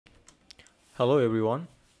Hello everyone,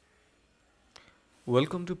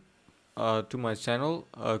 welcome to my channel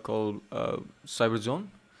called Cyberzone,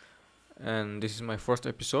 and this is my first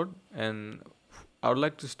episode. And I would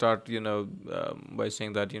like to start, by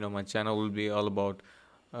saying that my channel will be all about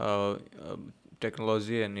uh,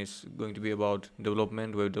 technology, and it's going to be about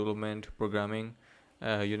development, web development, programming,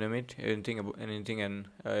 you name it, anything about anything and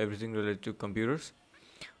everything related to computers.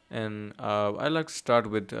 And I'd like to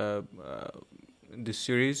start with this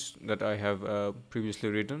series that I have previously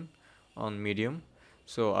written on Medium.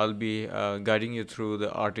 So I'll be guiding you through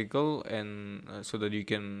the article, and so that you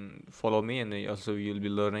can follow me, and then also you'll be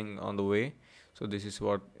learning on the way. So this is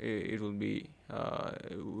what it will be.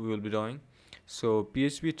 We will be doing. So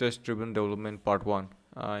PHP test driven development part one,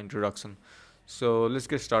 introduction. So let's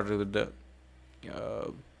get started with the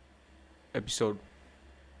uh, episode.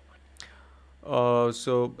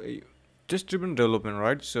 Test-driven development,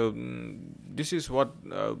 right? This is what.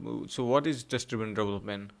 What is test-driven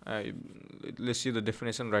development? Let's see the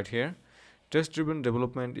definition right here. Test-driven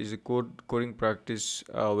development is a coding practice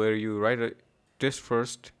where you write a test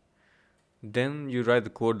first, then you write the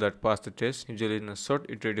code that passed the test, usually in a short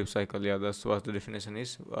iterative cycle. Yeah, that's what the definition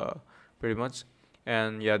is, pretty much.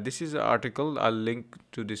 And yeah, this is an article. I'll link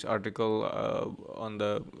to this article on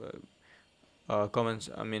the comments.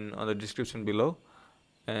 I mean, on the description below.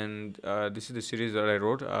 And this is the series that I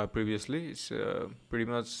wrote previously. It's pretty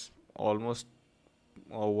much almost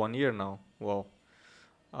 1 year now. Wow.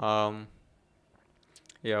 Um,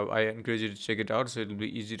 yeah, I encourage you to check it out, so it'll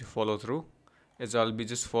be easy to follow through, as I'll be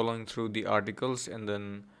just following through the articles and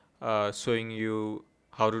then showing you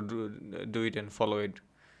how to do it and follow it.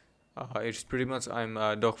 It's pretty much I'm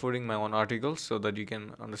dogfooding my own articles so that you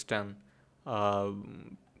can understand uh,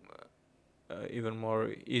 even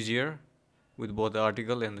more easier with both the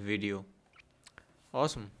article and the video.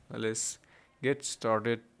 Awesome. Let's get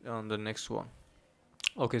started on the next one.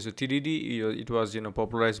 Okay, so TDD, it was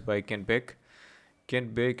popularized by Kent Beck.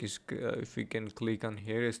 Kent Beck is, if we can click on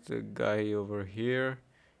here, is the guy over here.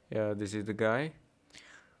 Yeah, this is the guy.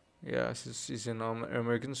 Yeah, he's an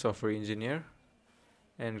American software engineer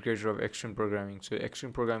and creator of Extreme Programming. So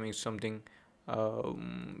Extreme Programming is something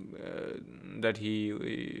that he,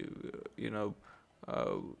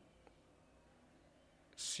 uh,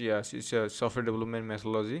 yes, it's a software development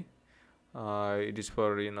methodology. It is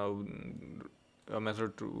for a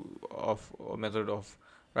method of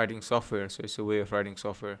writing software. So it's a way of writing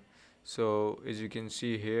software. So as you can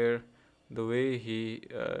see here, the way he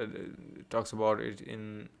talks about it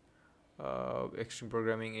in extreme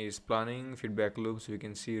programming is planning, feedback loops. We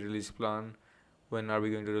can see release plan, when are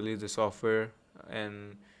we going to release the software,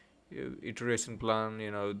 and iteration plan,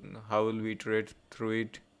 how will we iterate through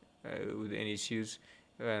it with any issues,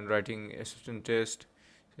 and writing assistant test,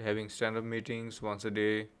 having stand-up meetings once a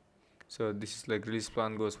day. So this is like release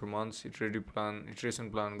plan goes for months,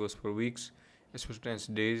 iteration plan goes for weeks, acceptance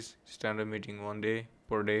days, stand-up meeting 1 day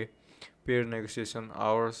per day, peer negotiation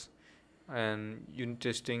hours, and unit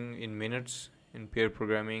testing in minutes, in pair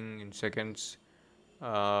programming in seconds,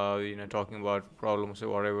 talking about problems or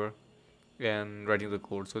whatever, and writing the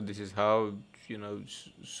code. So this is how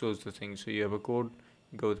shows the thing. So you have a code,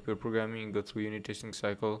 you go with pair programming, you go through unit testing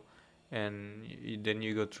cycle, and then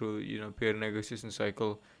you go through pair negotiation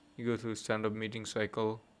cycle, you go through stand-up meeting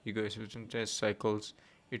cycle, you go through test cycles,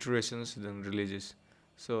 iterations, then releases.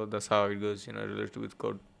 So that's how it goes, related with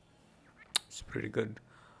code. It's pretty good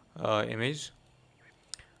image.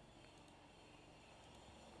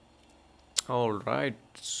 All right,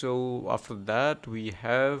 so after that we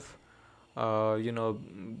have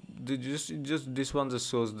just this one just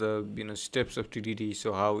shows the steps of TDD,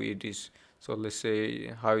 so how it is. So let's say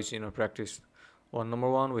how it's practiced. Number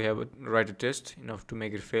one, we have write a test enough to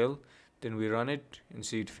make it fail, then we run it and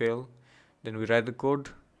see it fail, then we write the code,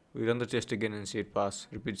 we run the test again and see it pass.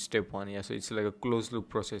 Repeat step one. Yeah, so it's like a closed loop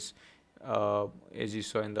process, as you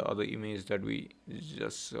saw in the other image that we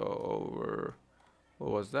just saw over.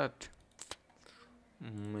 What was that?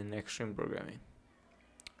 In extreme programming,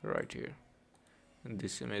 right here, and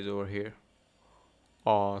this image over here.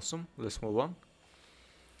 Awesome. Let's move on.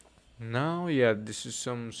 Now, yeah, this is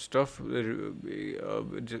some stuff,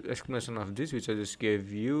 explanation of this which I just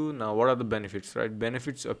gave you. Now, what are the benefits, right?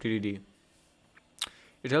 Benefits of TDD.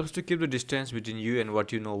 It helps to keep the distance between you and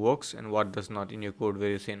what you know works and what does not in your code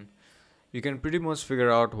very thin. You can pretty much figure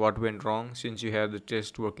out what went wrong since you had the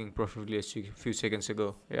test working perfectly a few seconds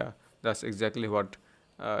ago. Yeah, that's exactly what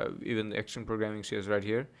even the action programming says right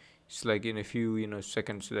here. It's like in a few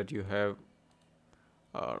seconds that you have.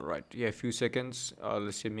 Right, yeah, a few seconds,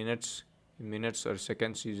 let's say minutes, in minutes or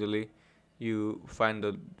seconds usually, you find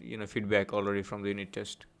the feedback already from the unit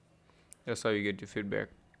test. That's how you get your feedback.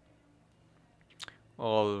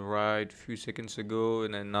 All right, few seconds ago,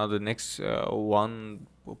 and then now the next one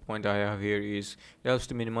point I have here is it helps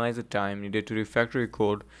to minimize the time needed to refactor your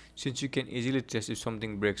code, since you can easily test if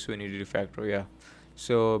something breaks when you refactor. Yeah,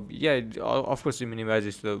 so yeah, of course it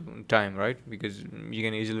minimizes the time, right? Because you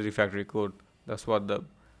can easily refactor your code. That's what the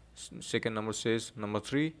second number says. Number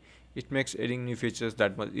three, it makes adding new features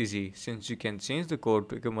that much easy, since you can change the code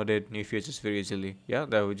to accommodate new features very easily. Yeah,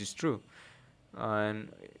 that which is true.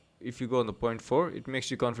 And if you go on the point 4, it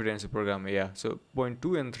makes you confident as a programmer. Yeah, so point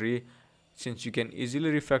 2 and 3, since you can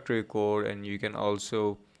easily refactor your code and you can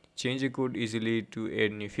also change your code easily to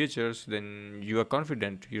add new features, then you are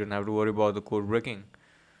confident, you don't have to worry about the code breaking.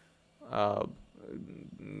 uh,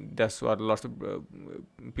 that's what lots of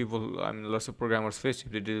people, I mean lots of programmers face.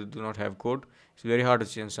 If they do not have code, it's very hard to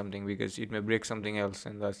change something because it may break something else,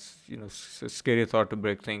 and that's, a scary thought to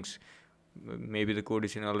break things. Maybe the code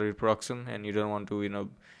is in already production and you don't want to,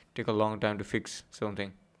 take a long time to fix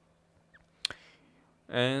something.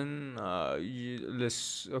 And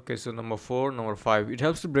let's okay, so number 5, it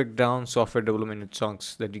helps to break down software development into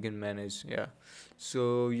chunks that you can manage. Yeah,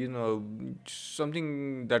 so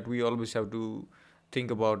something that we always have to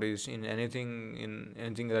think about is in anything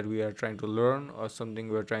that we are trying to learn or something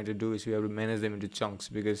we are trying to do, is we have to manage them into chunks,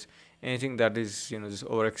 because anything that is just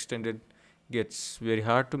overextended gets very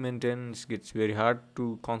hard to maintain, gets very hard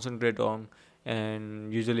to concentrate on,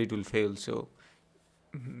 and usually it will fail. So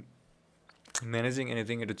managing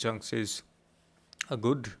anything into chunks is a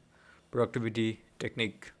good productivity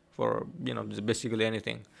technique for basically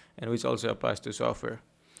anything, and which also applies to software.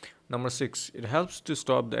 Number 6, it helps to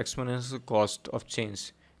stop the exponential cost of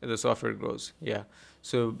change as the software grows. Yeah,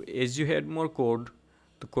 so as you add more code,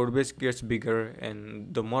 the code base gets bigger,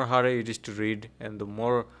 and the more harder it is to read, and the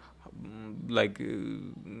more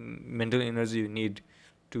mental energy you need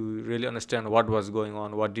to really understand what was going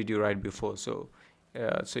on, what did you write before. So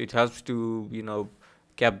it helps to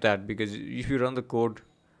cap that, because if you run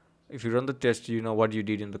the test, you know what you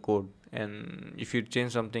did in the code, and if you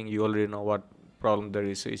change something, you already know what problem there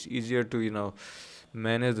is. So it's easier to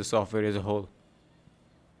manage the software as a whole.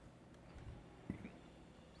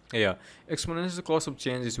 Yeah, exponential cost of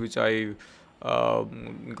change is which I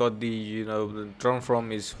got the term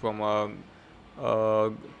from, is from a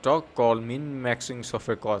talk called min maxing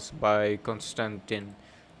software cost by Konstantin,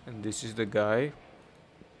 and this is the guy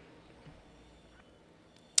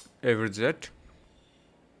Everett.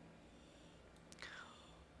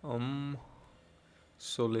 um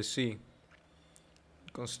so let's see.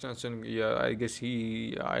 Constantine, yeah, I guess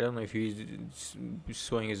I don't know if he's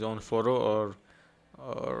showing his own photo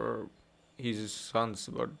or his son's,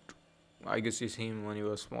 but I guess it's him when he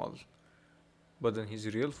was small. But then his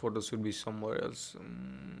real photo should be somewhere else.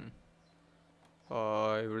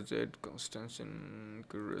 I was at Constantine.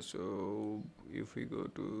 So if we go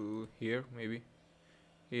to here, maybe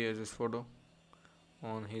he has his photo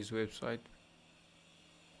on his website.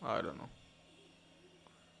 I don't know.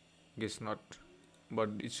 Guess not. But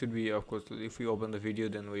it should be, of course. If we open the video,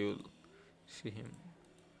 then we will see him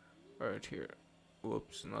right here.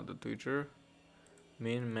 Whoops, not the Twitter.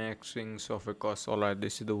 Min maxing software costs. Alright,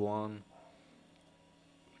 this is the one.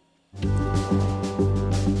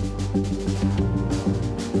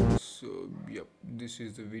 So yep, this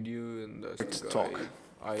is the video, and that's the talk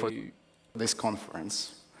guy. for this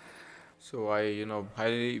conference. So I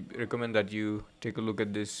highly recommend that you take a look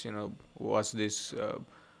at this. Watch this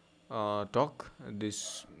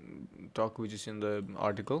this talk which is in the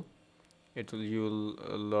article. You'll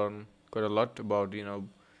learn quite a lot about the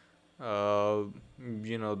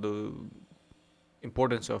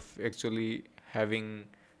importance of actually having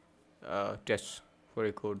tests for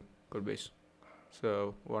a code base.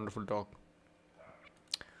 So wonderful talk.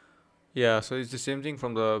 Yeah, so it's the same thing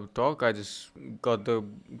from the talk. I just got the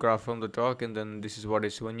graph from the talk, and then this is what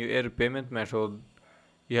is when you add a payment method.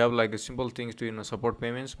 You have like a simple things to support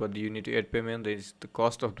payments, but you need to add payment. The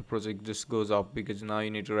cost of the project just goes up, because now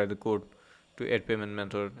you need to write the code to add payment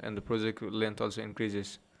method, and the project length also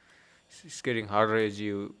increases. It's getting harder as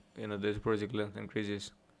the project length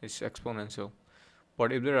increases. It's exponential.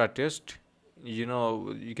 But if there are tests, you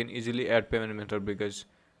can easily add payment method, because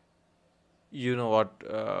you know what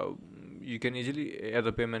you can easily add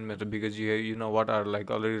the payment method, because you know what are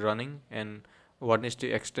like already running and what needs to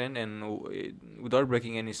extend, and without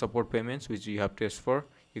breaking any support payments which you have tests for,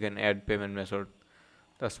 you can add payment method.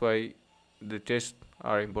 That's why the tests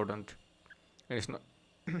are important, and it's not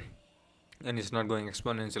and it's not going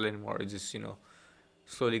exponential anymore. It's just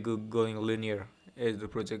slowly going linear as the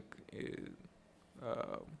project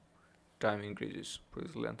time increases,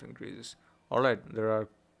 project length increases. All right, there are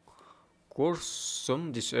course,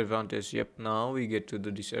 some disadvantage. Yep, now we get to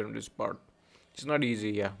the disadvantage part. It's not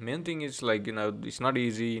easy, yeah. Main thing is like, it's not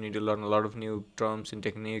easy. You need to learn a lot of new terms and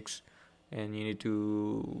techniques, and you need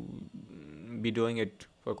to be doing it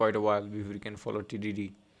for quite a while before you can follow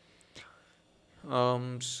TDD.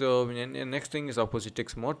 So and next thing is opposite,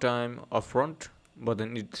 takes more time upfront, but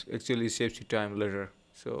then it actually saves you time later.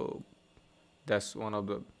 So that's one of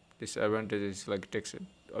the disadvantages. Like it takes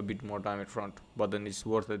a bit more time at front, but then it's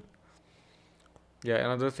worth it. Yeah,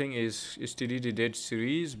 another thing is TDD Dead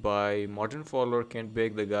series by Martin Fowler, Kent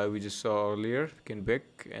Beck, the guy we just saw earlier. Kent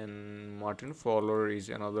Beck and Martin Fowler is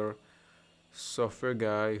another software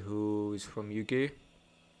guy who is from UK,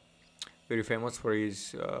 very famous for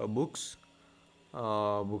his books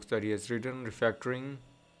that he has written, refactoring,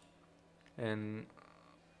 and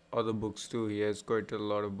other books too. He has quite a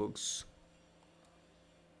lot of books.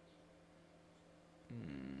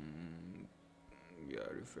 Mm, yeah,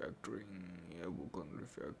 refactoring. Yeah, book on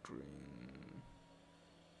refactoring.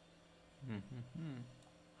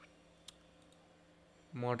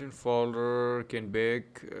 Martin Fowler, Ken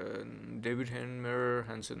Beck, and David Henmer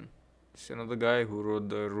Hansen. It's another guy who wrote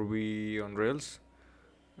the Ruby on Rails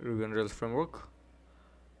framework.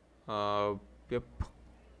 Uh, yep,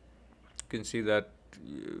 you can see that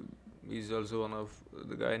he's also one of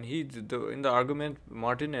the guy, and in the argument,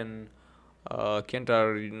 Martin and Kent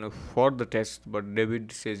are for the test, but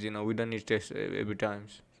David says we don't need test every time.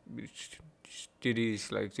 TD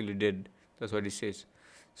is like actually dead. That's what he says.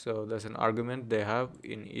 So that's an argument they have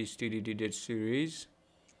in each TDD dead series.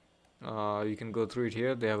 You can go through it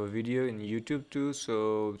here. They have a video in YouTube too,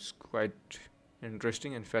 so it's quite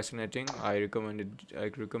interesting and fascinating. I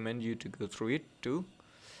recommend you to go through it too.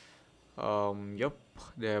 Yep,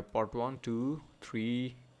 they have part 1, 2,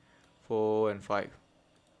 3, 4, and 5.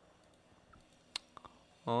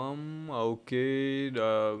 Okay,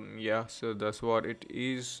 yeah, so that's what it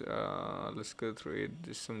is. Let's go through it.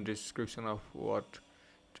 There's some description of what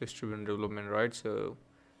test-driven development, right? So,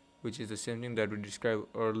 which is the same thing that we described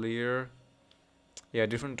earlier. Yeah,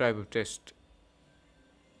 different type of test.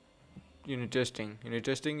 Unit testing. Unit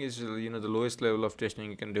testing is the lowest level of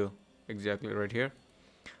testing you can do. Exactly right here.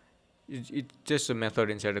 It's just a method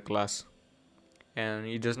inside a class, and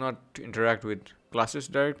it does not interact with classes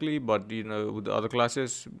directly, but with the other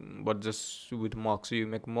classes, but just with mocks. So you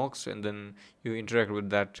make mocks and then you interact with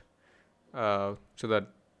that, so that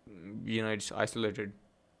it's isolated.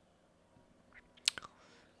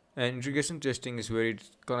 And integration testing is where it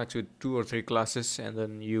connects with 2 or 3 classes, and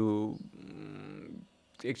then you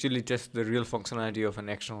actually test the real functionality of an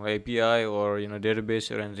external API or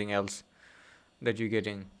database or anything else that you're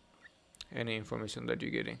getting, any information that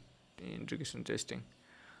you're getting in integration testing.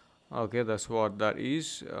 Okay, that's what that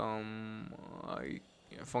is.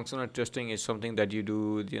 Functional testing is something that you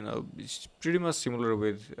do. It's pretty much similar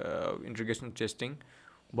with integration testing,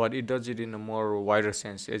 but it does it in a more wider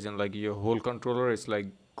sense, as in like your whole controller is like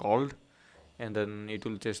called, and then it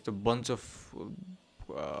will test a bunch of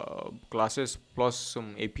classes plus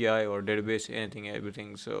some API or database, anything,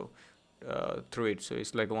 everything. So through it, so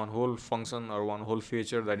it's like one whole function or one whole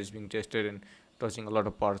feature that is being tested and touching a lot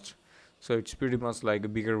of parts. So it's pretty much like a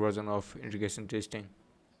bigger version of integration testing.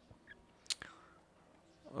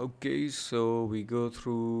 Okay, so we go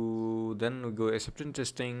through, then we go acceptance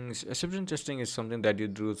testing. Acceptance testing is something that you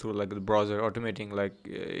do through like the browser, automating, like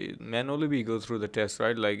manually we go through the test,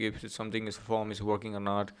 right? Like if something is form is working or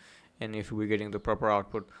not, and if we're getting the proper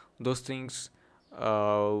output. Those things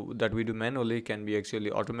that we do manually can be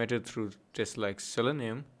actually automated through tests like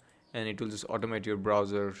Selenium, and it will just automate your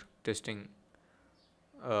browser testing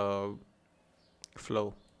uh,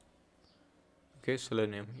 flow. Okay,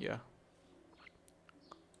 Selenium, yeah.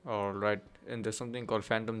 All right, and there's something called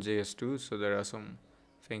Phantom JS too. So there are some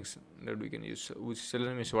things that we can use. Which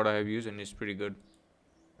Selenium is what I have used, and it's pretty good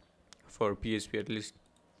for PHP at least.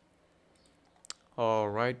 All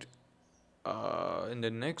right. In the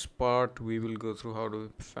next part, we will go through how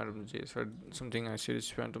to Phantom JS. Right? Something I said is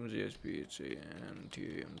Phantom JS, PHP and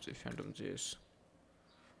TMJ Phantom JS.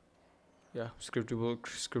 Yeah,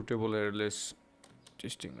 scriptable headless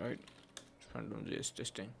testing, right? Phantom JS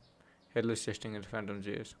testing, headless testing and Phantom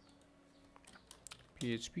JS.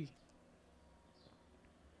 PHP.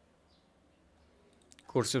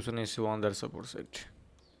 Courseception is one that supports it.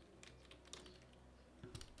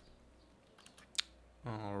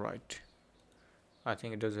 Alright. I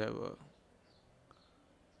think it does have a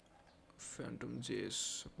Phantom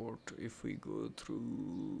JS support if we go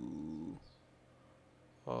through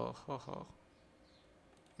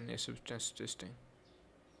in acceptance testing.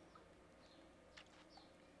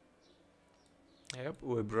 Yep,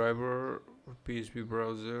 WebDriver, PHP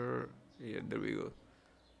browser, Yeah, there we go.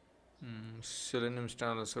 Selenium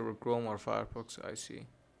standard server, Chrome or Firefox. I see.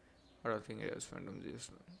 I don't think it has phantom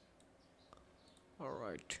JSON. All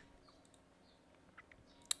right.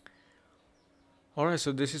 Alright,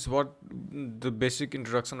 so this is what the basic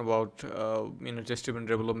introduction about test-driven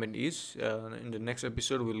development is. In the next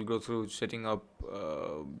episode, we'll go through setting up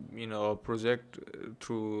a project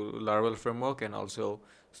through Laravel framework, and also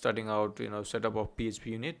starting out setup of PHP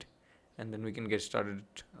unit, and then we can get started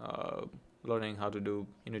learning how to do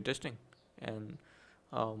unit testing, and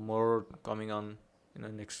more coming on in the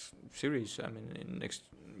next series. I mean, in next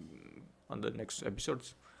on the next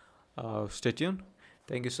episodes. Stay tuned.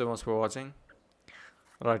 Thank you so much for watching.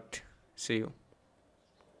 Right. See you.